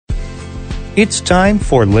It's time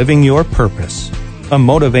for Living Your Purpose, a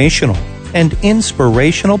motivational and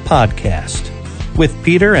inspirational podcast with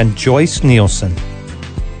Peter and Joyce Nielsen.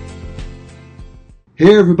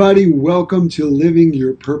 Hey everybody, welcome to Living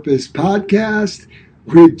Your Purpose podcast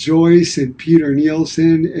with Joyce and Peter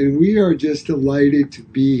Nielsen, and we are just delighted to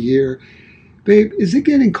be here. Babe, is it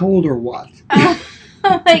getting cold or what?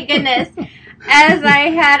 Oh my goodness. As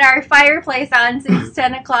I had our fireplace on since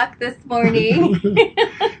 10 o'clock this morning.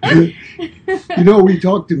 You know, we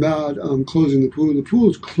talked about closing the pool. The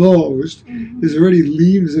pool's closed. Mm-hmm. There's already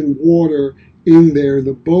leaves and water in there.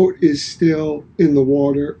 The boat is still in the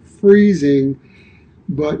water, freezing.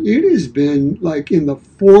 But it has been like in the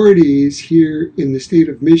 40s here in the state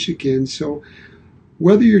of Michigan. So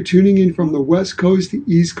whether you're tuning in from the West Coast, the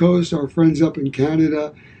East Coast, our friends up in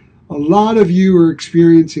Canada, a lot of you are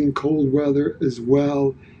experiencing cold weather as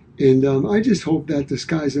well, and I just hope that the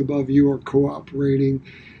skies above you are cooperating.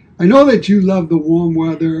 I know that you love the warm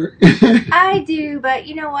weather. I do, but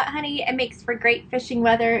you know what, honey? It makes for great fishing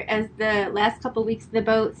weather as the last couple of weeks of the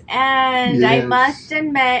boats, and yes. I must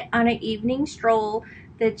admit, on an evening stroll,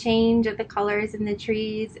 the change of the colors in the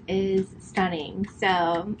trees is stunning.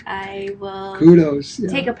 So I will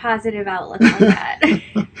take a positive outlook on that.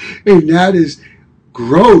 And that is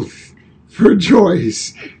growth for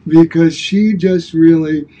Joyce, because she just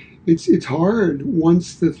really, it's hard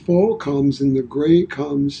once the fall comes and the gray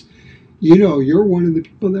comes. You know, you're one of the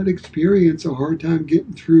people that experience a hard time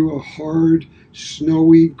getting through a hard,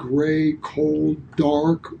 snowy, gray, cold,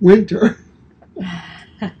 dark winter.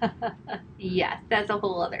 Yes, that's a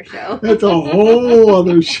whole other show. That's a whole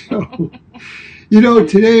other show. You know,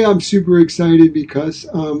 today I'm super excited because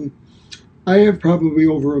I have probably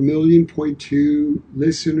over 1.2 million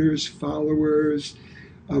listeners, followers,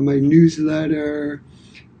 my newsletter,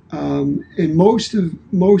 and most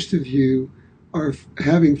of you are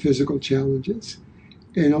having physical challenges,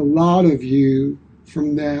 and a lot of you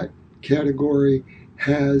from that category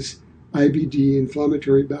has IBD,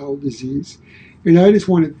 inflammatory bowel disease. And I just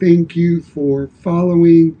want to thank you for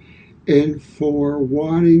following and for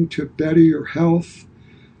wanting to better your health.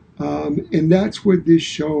 And that's what this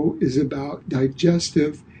show is about,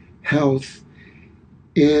 digestive health.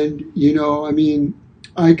 And, you know, I mean,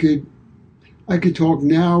 I could talk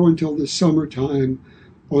now until the summertime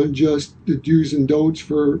on just the do's and don'ts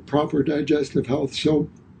for proper digestive health. So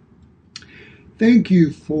thank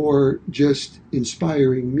you for just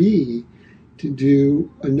inspiring me to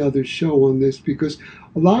do another show on this, because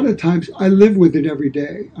a lot of times I live with it every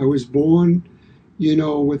day. I was born, you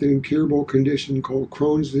know, with an incurable condition called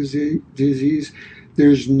Crohn's disease.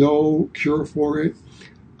 There's no cure for it.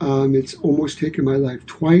 It's almost taken my life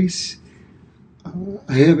twice.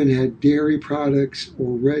 I haven't had dairy products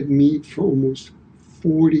or red meat for almost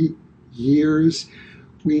 40 years.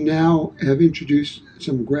 We now have introduced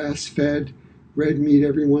some grass-fed red meat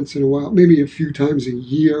every once in a while, maybe a few times a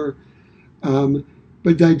year.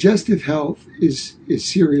 But digestive health is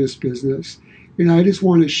serious business. And I just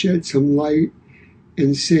want to shed some light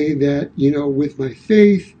and say that, you know, with my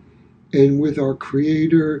faith and with our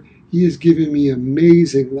Creator, He has given me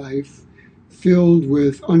amazing life filled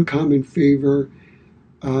with uncommon favor.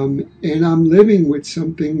 And I'm living with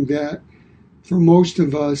something that for most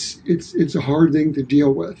of us, it's a hard thing to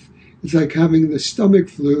deal with. It's like having the stomach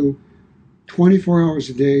flu 24 hours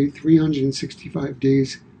a day, 365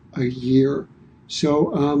 days a year.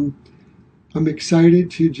 So I'm excited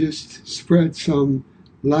to just spread some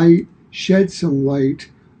light, shed some light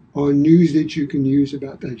on news that you can use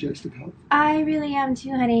about digestive health. I really am too,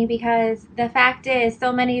 honey, because the fact is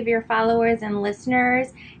so many of your followers and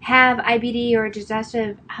listeners have IBD or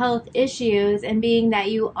digestive health issues, and being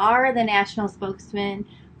that you are the national spokesman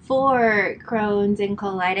for Crohn's and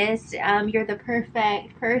colitis, you're the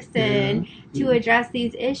perfect person to address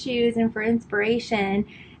these issues and for inspiration.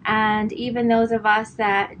 And even those of us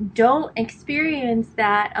that don't experience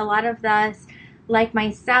that, a lot of us, like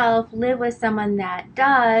myself, live with someone that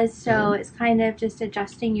does. So it's kind of just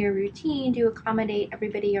adjusting your routine to accommodate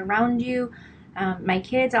everybody around you. My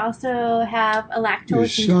kids also have a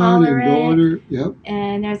lactose intolerant. And daughter,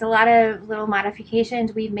 and there's a lot of little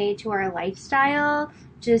modifications we've made to our lifestyle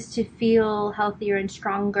just to feel healthier and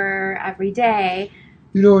stronger every day.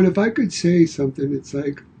 You know, and if I could say something, it's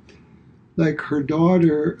like her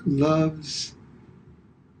daughter loves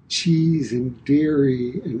cheese and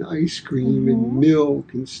dairy and ice cream and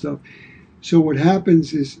milk and stuff. So what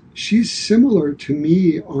happens is she's similar to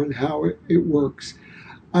me on how it works.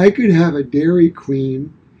 I could have a Dairy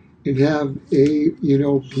Queen and have a, you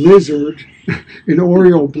know, Blizzard, an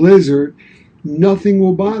Oreo Blizzard, nothing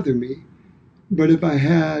will bother me. But if I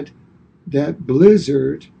had that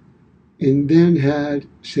Blizzard and then had,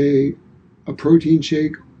 say, a protein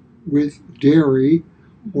shake with dairy,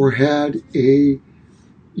 or had a,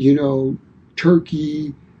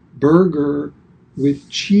 turkey burger with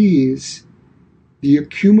cheese, the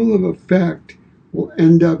accumulative effect will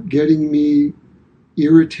end up getting me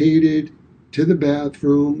irritated, to the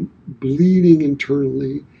bathroom, bleeding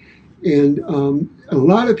internally. And a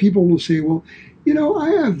lot of people will say, well, I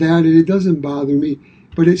have that and it doesn't bother me.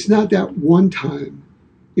 But it's not that one time.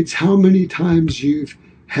 It's how many times you've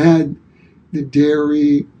had the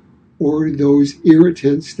dairy or those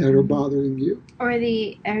irritants that are bothering you. Or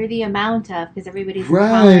the amount of, because everybody's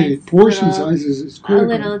right. Portion sizes is critical.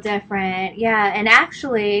 A little different. Yeah, and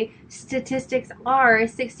actually statistics are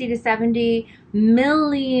 60 to 70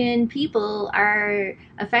 million people are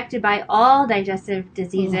affected by all digestive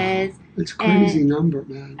diseases. It's a crazy number,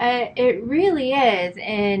 man. It really is.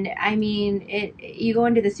 And I mean, you go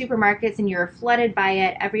into the supermarkets and you're flooded by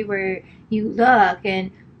it everywhere you look. And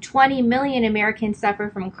 20 million Americans suffer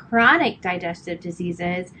from chronic digestive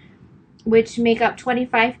diseases, which make up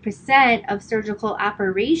 25% of surgical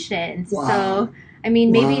operations. Wow. So, I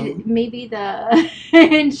mean, maybe the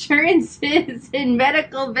insurances and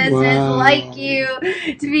medical business like you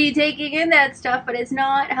to be taking in that stuff, but it's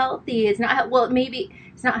not healthy. It's not, maybe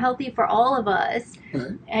it's not healthy for all of us.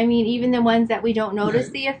 Right. I mean, even the ones that we don't notice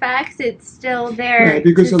the effects, it's still there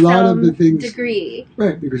because to a lot some of the things, degree.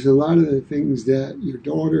 Right, because a lot of the things that your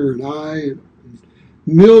daughter and I and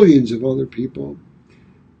millions of other people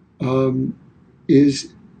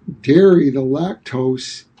is dairy, the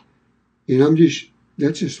lactose, and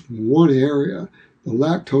that's just one area, the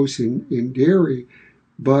lactose in dairy.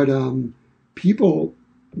 But people,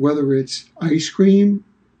 whether it's ice cream,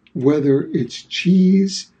 whether it's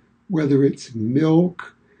cheese, whether it's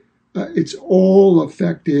milk, it's all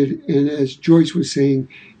affected. And as Joyce was saying,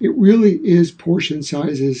 it really is portion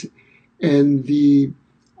sizes and the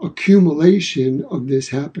accumulation of this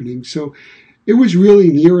happening. So it was really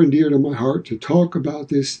near and dear to my heart to talk about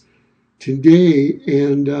this today.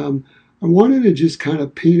 And I wanted to just kind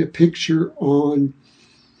of paint a picture on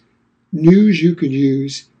news you could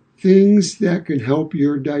use, things that can help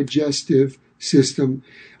your digestive system.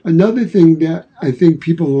 Another thing that I think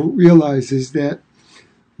people don't realize is that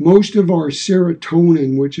most of our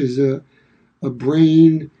serotonin, which is a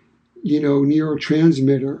brain,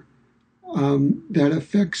 neurotransmitter that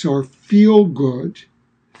affects our feel good,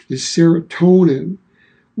 is serotonin,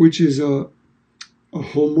 which is a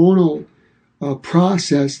hormonal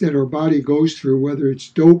process that our body goes through, whether it's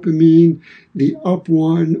dopamine, the up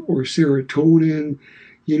one, or serotonin,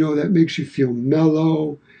 that makes you feel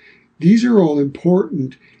mellow. These are all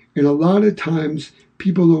important. And a lot of times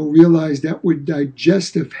people don't realize that with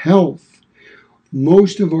digestive health,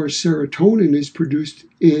 most of our serotonin is produced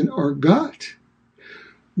in our gut.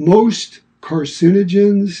 Most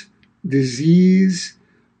carcinogens, disease,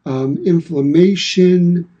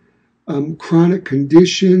 inflammation, chronic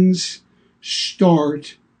conditions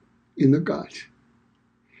start in the gut.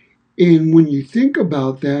 And when you think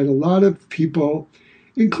about that, a lot of people,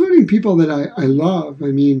 including people that I love,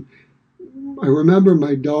 I remember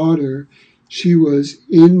my daughter, she was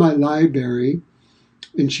in my library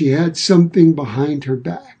and she had something behind her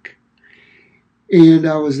back. And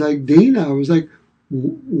I was like, Dana,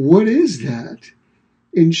 what is that?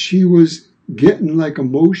 And she was getting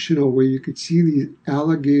emotional where you could see these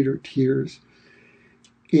alligator tears.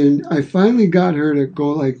 And I finally got her to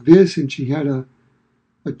go like this, and she had a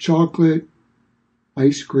chocolate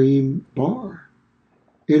ice cream bar.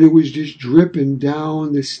 And it was just dripping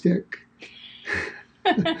down the stick.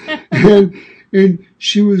 and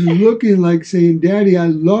she was looking like saying, Daddy, I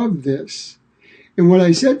love this. And what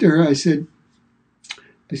I said to her, I said,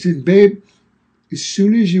 babe, as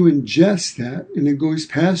soon as you ingest that and it goes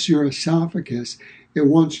past your esophagus, it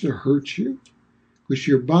wants to hurt you because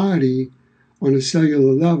your body on a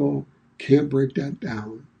cellular level can't break that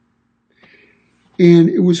down. And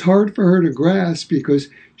it was hard for her to grasp because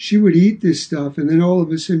she would eat this stuff and then all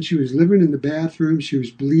of a sudden she was living in the bathroom. She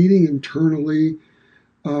was bleeding internally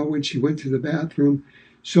when she went to the bathroom.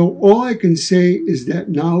 So all I can say is that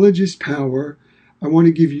knowledge is power. I want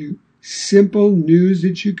to give you simple news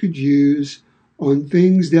that you could use on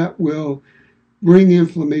things that will bring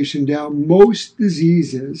inflammation down. Most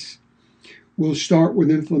diseases will start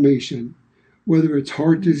with inflammation, whether it's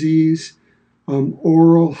heart disease,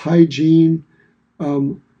 oral hygiene,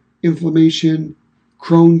 inflammation,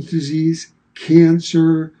 Crohn's disease,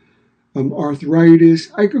 cancer,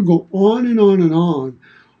 arthritis. I could go on and on and on.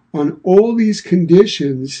 All these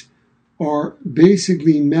conditions are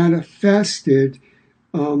basically manifested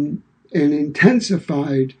and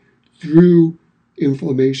intensified through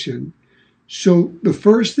inflammation. So the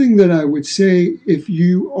first thing that I would say, if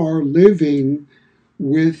you are living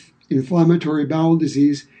with inflammatory bowel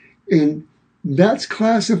disease, and that's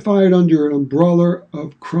classified under an umbrella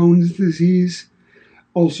of Crohn's disease,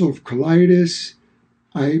 ulcerative colitis,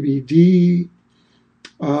 IBD,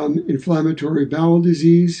 inflammatory bowel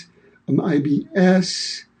disease,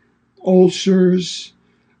 IBS, ulcers,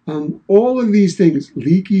 all of these things,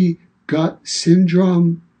 leaky gut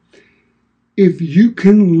syndrome. If you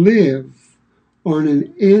can live on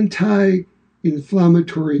an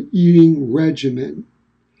anti-inflammatory eating regimen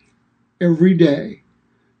every day,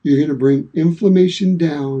 you're going to bring inflammation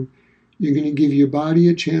down, you're going to give your body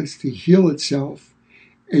a chance to heal itself,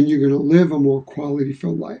 and you're going to live a more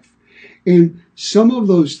quality-filled life. And some of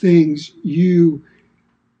those things,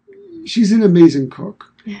 she's an amazing cook.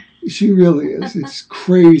 She really is. It's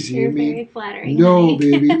crazy. You're very flattering. No,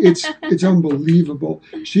 baby, it's unbelievable.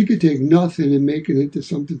 She could take nothing and make it into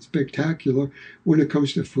something spectacular when it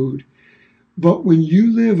comes to food. But when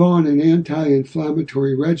you live on an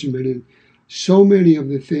anti-inflammatory regimen, and so many of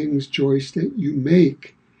the things, Joyce, that you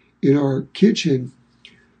make in our kitchen,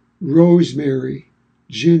 rosemary,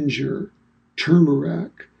 ginger,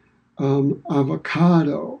 turmeric,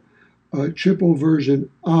 avocado, triple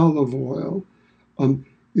virgin olive oil,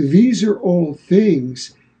 these are all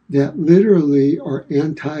things that literally are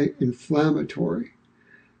anti-inflammatory.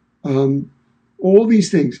 All these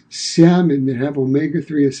things, salmon that have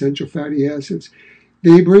omega-3 essential fatty acids,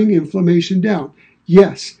 they bring inflammation down.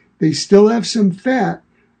 Yes, they still have some fat,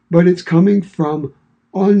 but it's coming from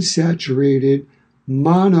unsaturated,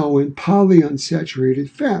 mono and polyunsaturated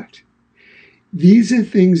fat. These are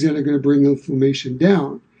things that are going to bring inflammation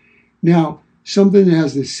down. Now, something that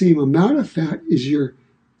has the same amount of fat is your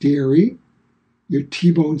dairy, your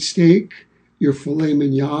T-bone steak, your filet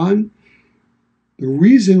mignon. The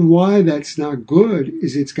reason why that's not good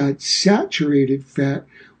is it's got saturated fat,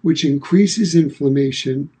 which increases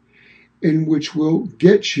inflammation and which will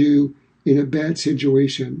get you in a bad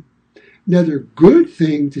situation. Another good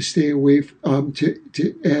thing to stay away from, to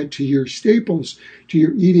add to your staples, to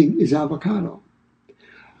your eating, is avocado.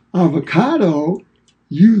 Avocado,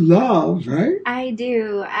 you love, right? I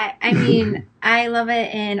do. I mean, I love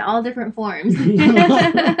it in all different forms. An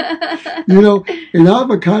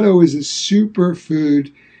avocado is a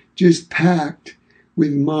superfood just packed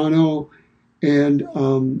with mono and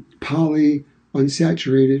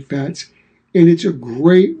polyunsaturated fats. And it's a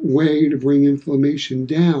great way to bring inflammation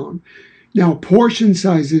down. Now, portion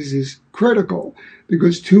sizes is critical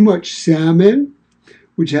because too much salmon,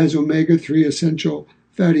 which has omega-3 essential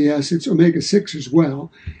fatty acids, omega-6 as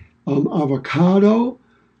well, avocado,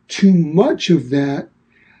 too much of that.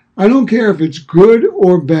 I don't care if it's good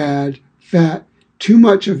or bad fat, too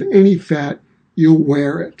much of any fat, you'll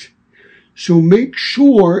wear it. So make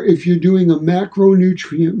sure if you're doing a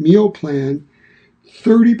macronutrient meal plan,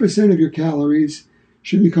 30% of your calories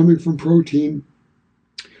should be coming from protein,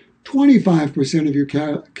 25% of your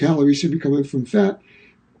calories should be coming from fat,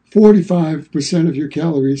 45% of your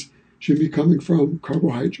calories should be coming from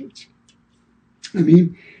carbohydrates. I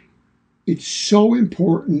mean, it's so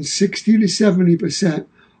important, 60 to 70%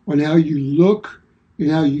 on how you look and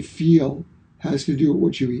how you feel has to do with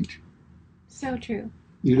what you eat. So true.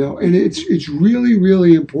 And it's really,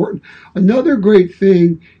 really important. Another great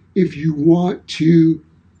thing, if you want to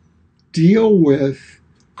deal with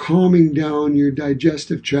calming down your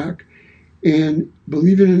digestive tract, and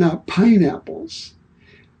believe it or not, pineapples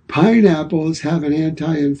have an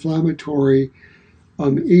anti-inflammatory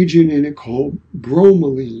agent in it called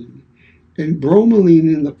bromelain. And bromelain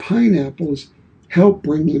in the pineapples help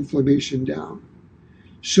bring inflammation down.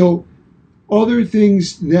 So other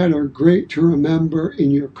things that are great to remember in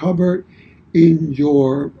your cupboard, in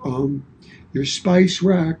your spice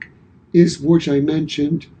rack, is which I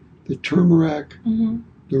mentioned, the turmeric,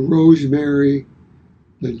 the rosemary,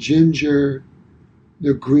 the ginger,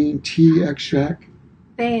 the green tea extract.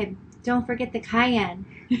 Babe, don't forget the cayenne.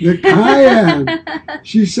 The cayenne.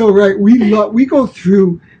 She's so right. We go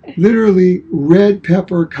through literally red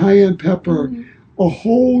pepper, cayenne pepper, a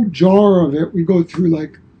whole jar of it. We go through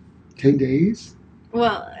like 10 days.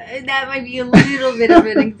 Well, that might be a little bit of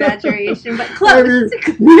an exaggeration, but close. I mean,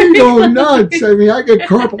 we go nuts. I mean, I get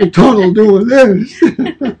carpal tunnel doing this.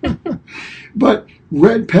 But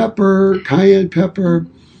red pepper, cayenne pepper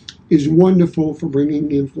is wonderful for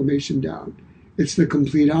bringing inflammation down. It's the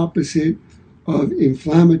complete opposite of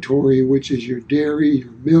inflammatory, which is your dairy,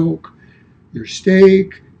 your milk, your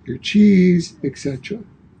steak, your cheese, etc.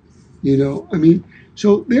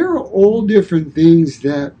 So there are all different things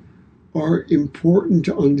that are important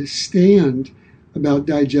to understand about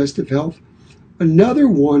digestive health. Another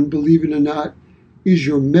one, believe it or not, is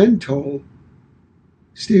your mental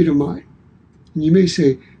state of mind. And you may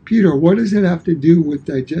say, Peter, what does that have to do with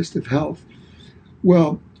digestive health?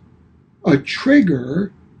 Well, a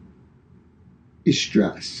trigger is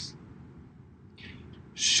stress.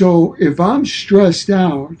 So if I'm stressed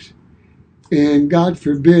out and God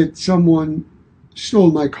forbid someone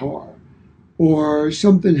stole my car or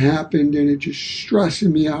something happened and it just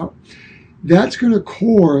stressing me out, that's going to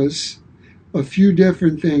cause a few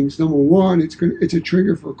different things. Number one, it's a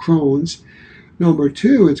trigger for Crohn's. Number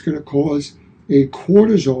two, it's going to cause a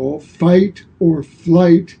cortisol fight or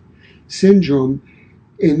flight syndrome,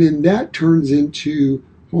 and then that turns into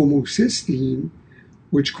homocysteine,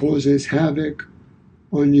 which causes havoc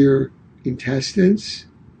on your intestines,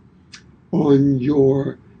 on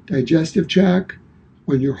your digestive tract,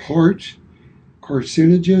 on your heart,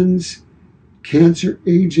 carcinogens, cancer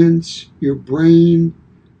agents, your brain.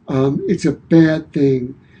 It's a bad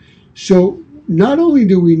thing. So not only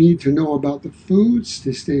do we need to know about the foods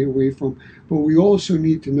to stay away from, but we also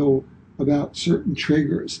need to know about certain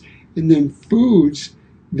triggers and then foods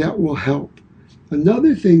that will help.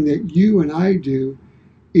 Another thing that you and I do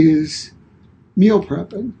is meal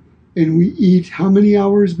prepping. And we eat how many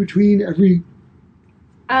hours between every...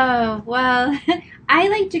 Oh, well, I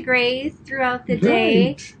like to graze throughout the day,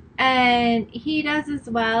 Right. and he does as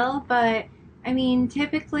well, but I mean,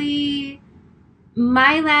 typically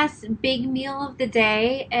my last big meal of the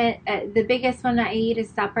day, the biggest one that I eat is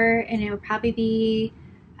supper, and it would probably be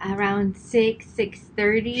around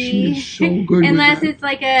 6:30. She's so good Unless with that. it's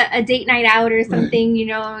like a date night out or Right. something, you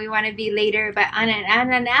know, we want to be later. But on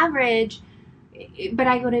an average, but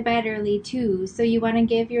I go to bed early too. So you want to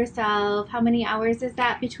give yourself, how many hours is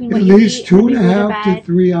that between what At you least eat and when you go to 2.5 to bed?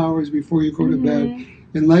 3 hours before you go to bed. Mhm.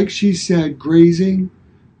 And like she said, grazing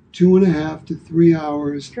 2.5 to 3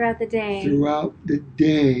 hours Throughout the day. throughout the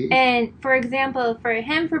day. And for example, for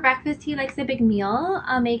him, for breakfast, he likes a big meal.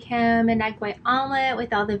 I'll make him an egg white omelet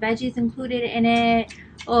with all the veggies included in it,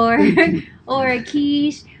 or or a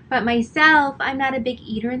quiche. But myself, I'm not a big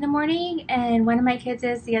eater in the morning, and one of my kids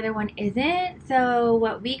is, the other one isn't. So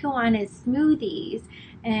what we go on is smoothies.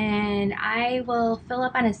 And I will fill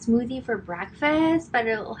up on a smoothie for breakfast, but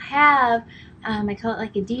it'll have, I call it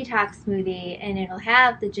like a detox smoothie, and it'll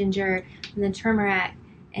have the ginger and the turmeric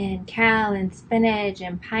and kale and spinach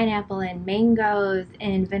and pineapple and mangoes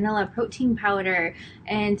and vanilla protein powder.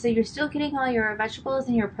 And so you're still getting all your vegetables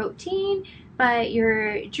and your protein, but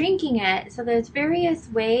you're drinking it. So there's various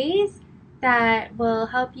ways that will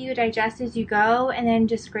help you digest as you go, and then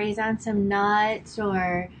just graze on some nuts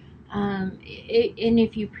or and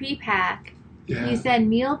if you pre-pack. You said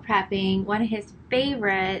meal prepping. One of his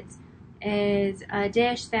favorites is a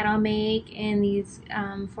dish that I'll make in these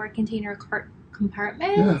 4-container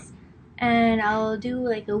compartments, and I'll do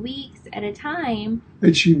like a week's at a time.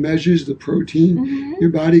 And she measures the protein. Mm-hmm.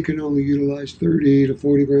 Your body can only utilize 30 to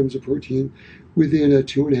 40 grams of protein within a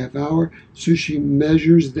 2.5 hour. So she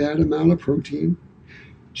measures that amount of protein.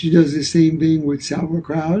 She does the same thing with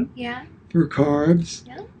sauerkraut Yeah. for carbs,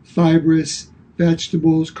 Yeah. fibrous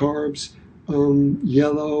vegetables, carbs,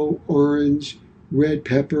 yellow, orange, red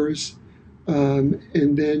peppers,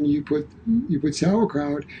 and then you put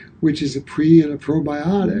sauerkraut, which is a pre and a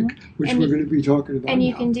probiotic, which And we're going to be talking about. And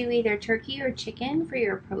you now. can do either turkey or chicken for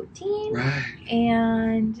your protein. Right.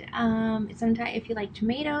 And sometimes if you like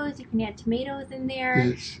tomatoes, you can add tomatoes in there.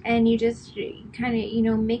 Yes. And you just kind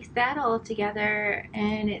of, mix that all together.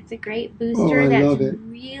 And it's a great Oh, booster I that's love it.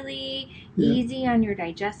 really Yeah. easy on your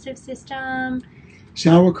digestive system.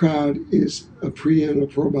 Sauerkraut is a pre and a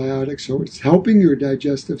probiotic, so it's helping your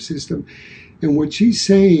digestive system. And what she's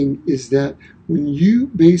saying is that when you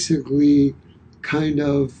basically kind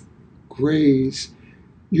of graze,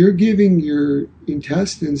 you're giving your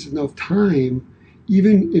intestines enough time.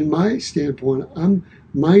 Even in my standpoint, I'm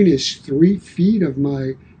minus 3 feet of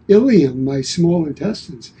my ileum, my small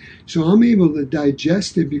intestines. So I'm able to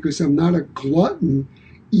digest it because I'm not a glutton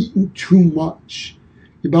eating too much.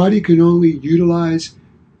 Your body can only utilize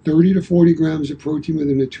 30 to 40 grams of protein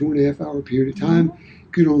within a 2.5 hour period of time.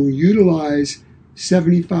 You can only utilize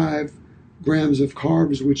 75 grams of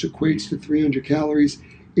carbs, which equates to 300 calories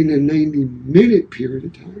in a 90-minute period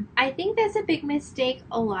of time. I think that's a big mistake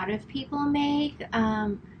a lot of people make.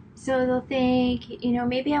 So they'll think,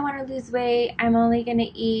 maybe I want to lose weight. I'm only going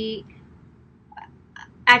to eat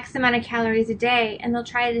X amount of calories a day, and they'll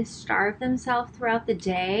try to starve themselves throughout the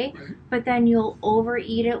day, Right. but then you'll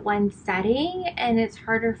overeat at one setting, and it's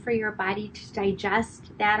harder for your body to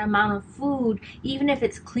digest that amount of food, even if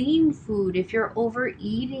it's clean food. If you're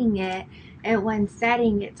overeating it at one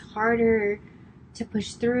setting, it's harder to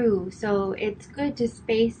push through. So it's good to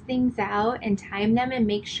space things out and time them and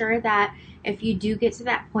make sure that if you do get to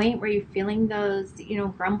that point where you're feeling those,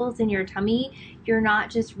 grumbles in your tummy, you're not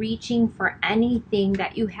just reaching for anything,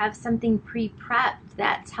 that you have something pre-prepped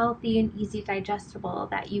that's healthy and easy digestible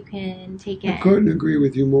that you can take in. I couldn't agree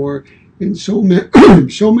with you more. And so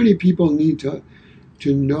many people need to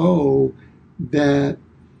know that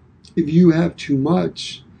if you have too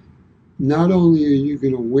much, not only are you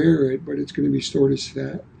going to wear it, but it's going to be stored as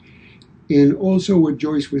fat. And also what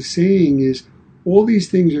Joyce was saying is all these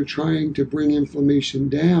things are trying to bring inflammation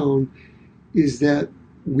down, is that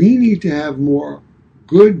we need to have more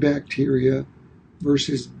good bacteria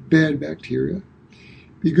versus bad bacteria.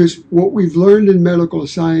 Because what we've learned in medical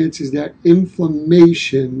science is that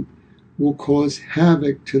inflammation will cause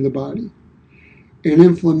havoc to the body. And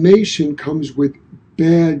inflammation comes with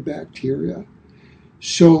bad bacteria.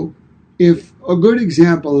 So if a good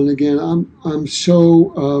example, and again,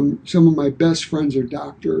 some of my best friends are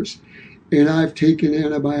doctors, and I've taken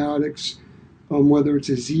antibiotics, whether it's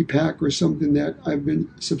a Z-Pack or something that I've been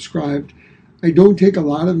subscribed. I don't take a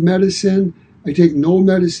lot of medicine. I take no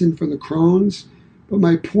medicine for the Crohn's. But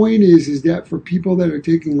my point is that for people that are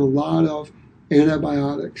taking a lot of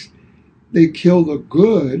antibiotics, they kill the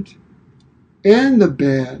good and the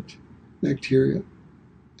bad bacteria.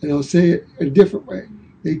 And I'll say it a different way.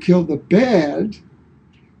 They kill the bad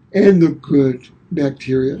and the good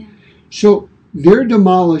bacteria. Yeah. So they're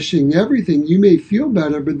demolishing everything. You may feel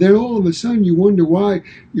better, but then all of a sudden you wonder why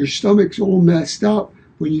your stomach's all messed up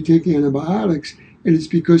when you take antibiotics. And it's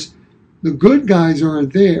because the good guys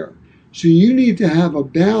aren't there. So you need to have a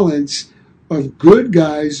balance of good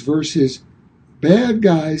guys versus bad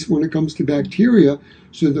guys when it comes to bacteria.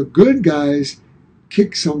 So the good guys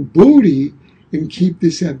kick some booty and keep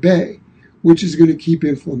this at bay, which is going to keep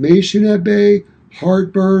inflammation at bay,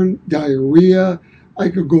 heartburn, diarrhea. I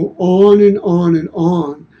could go on and on and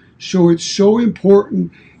on. So it's so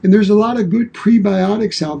important. And there's a lot of good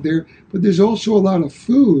prebiotics out there, but there's also a lot of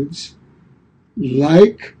foods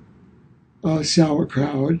like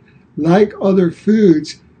sauerkraut, like other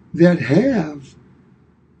foods that have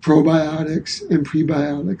probiotics and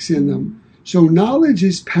prebiotics in them. So knowledge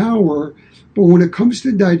is power, but when it comes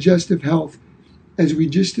to digestive health, as we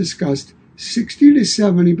just discussed, 60 to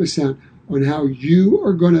 70% on how you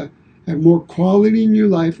are going to have more quality in your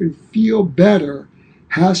life and feel better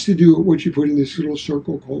has to do with what you put in this little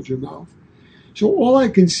circle called your mouth. So all I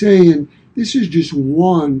can say, and this is just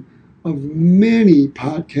one of many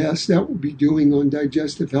podcasts that we'll be doing on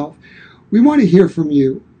digestive health, we want to hear from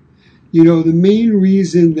you. The main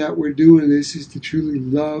reason that we're doing this is to truly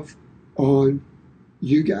love on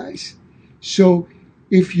you guys. So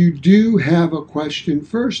if you do have a question,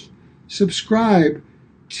 first, subscribe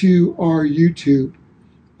to our YouTube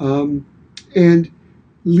and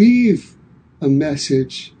leave a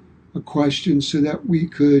message, a question, so that we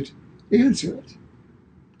could answer it.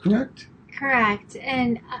 Correct? Correct.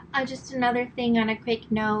 And just another thing on a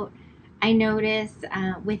quick note, I notice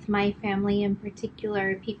with my family in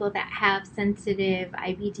particular, people that have sensitive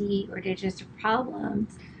IBD or digestive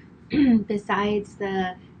problems, besides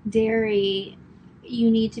the dairy,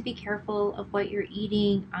 you need to be careful of what you're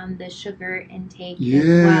eating on the sugar intake as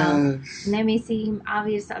well. And that may seem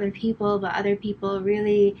obvious to other people, but other people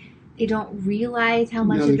really, they don't realize how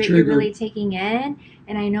much of it you're really taking in.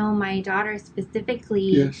 And I know my daughter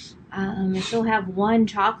specifically, she'll have one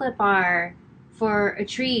chocolate bar for a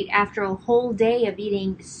treat after a whole day of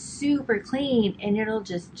eating super clean, and it'll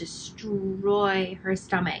just destroy her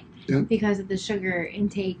stomach because of the sugar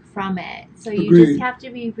intake from it. So you just have to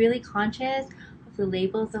be really conscious of the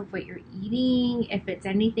labels of what you're eating. If it's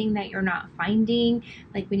anything that you're not finding,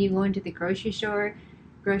 like when you go into the grocery store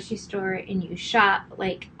and you shop,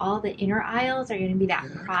 like all the inner aisles are going to be that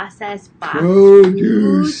processed box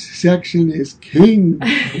produce food. Section is king.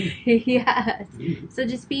 Yes. So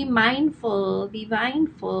just be mindful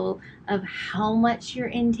of how much you're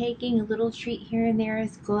intaking. A little treat here and there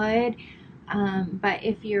is good, but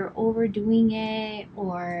if you're overdoing it,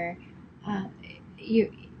 or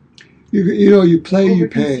you play, you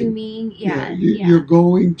pay. You're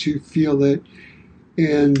going to feel it.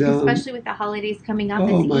 And especially with the holidays coming up,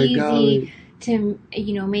 it's easy to,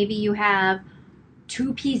 maybe you have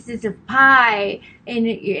 2 pieces of pie and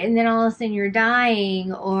then all of a sudden you're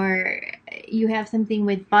dying, or you have something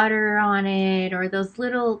with butter on it, or those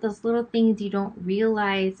little things you don't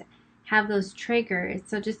realize have those triggers.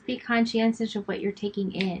 So just be conscientious of what you're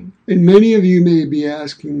taking in. And many of you may be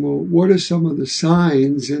asking, well, what are some of the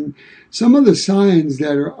signs? And some of the signs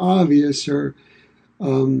that are obvious are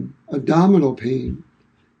abdominal pain,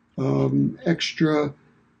 extra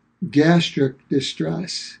gastric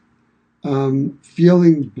distress,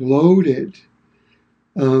 feeling bloated,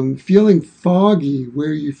 feeling foggy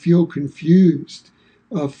where you feel confused,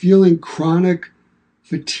 feeling chronic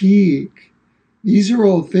fatigue. These are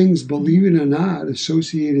all things, believe it or not,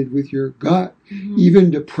 associated with your gut.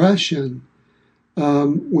 Even depression.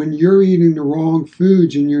 When you're eating the wrong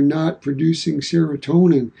foods and you're not producing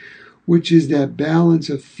serotonin, which is that balance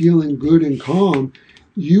of feeling good and calm,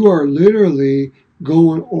 you are literally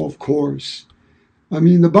going off course. I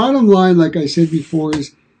mean, the bottom line, like I said before,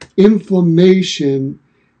 is inflammation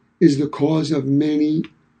is the cause of many,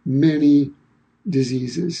 many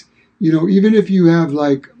diseases. You know, even if you have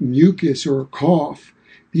like mucus or a cough,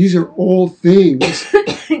 these are all things.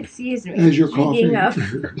 Excuse me. As you're coughing.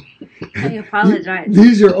 I apologize.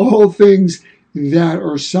 These are all things that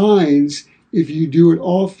are signs, if you do it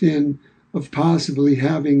often, of possibly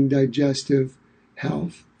having digestive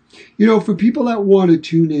health. You know, for people that want to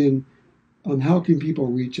tune in, how can people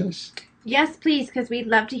reach us? Yes, please, because we'd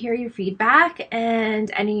love to hear your feedback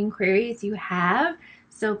and any inquiries you have.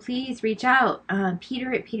 So please reach out.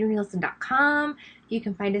 Peter@peternielsen.com. You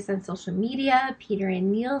can find us on social media, Peter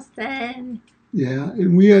and Nielsen. Yeah,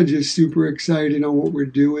 and we are just super excited on what we're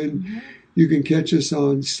doing. You can catch us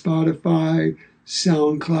on Spotify,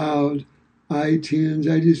 SoundCloud, iTunes.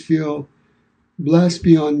 I just feel blessed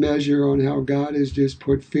beyond measure on how God has just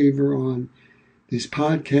put favor on this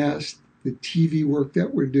podcast, the TV work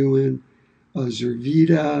that we're doing,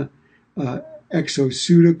 Zervita,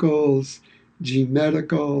 Exoceuticals, G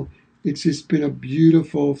Medical. It's just been a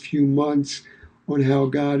beautiful few months on how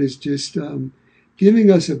God is just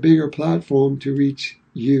giving us a bigger platform to reach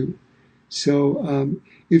you. So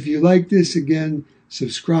if you like this, again,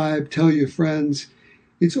 subscribe, tell your friends.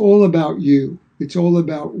 It's all about you. It's all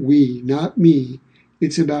about we, not me.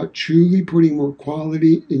 It's about truly putting more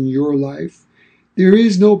quality in your life. There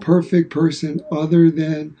is no perfect person other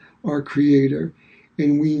than our Creator,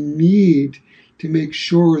 and we need to make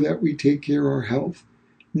sure that we take care of our health.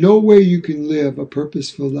 No way you can live a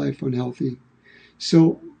purposeful life unhealthy.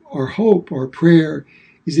 So our hope, our prayer,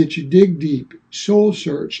 is that you dig deep, soul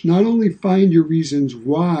search, not only find your reasons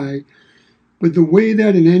why, but the way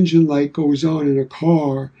that an engine light goes on in a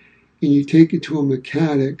car and you take it to a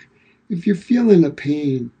mechanic. If you're feeling a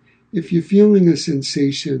pain, if you're feeling a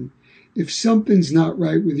sensation, if something's not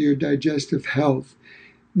right with your digestive health,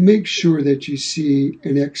 make sure that you see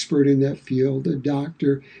an expert in that field, a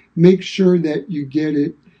doctor. Make sure that you get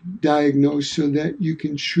it diagnosed so that you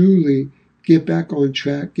can truly get back on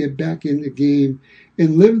track, get back in the game,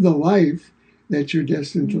 and live the life that you're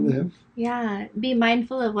destined to live. Yeah, be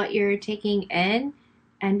mindful of what you're taking in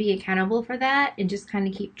and be accountable for that, and just kind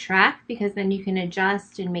of keep track, because then you can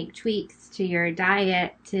adjust and make tweaks to your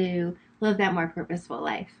diet to live that more purposeful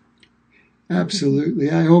life.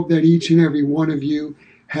 Absolutely. I hope that each and every one of you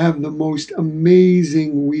have the most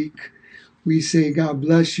amazing week. We say God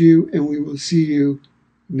bless you, and we will see you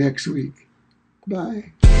next week.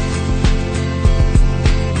 Bye.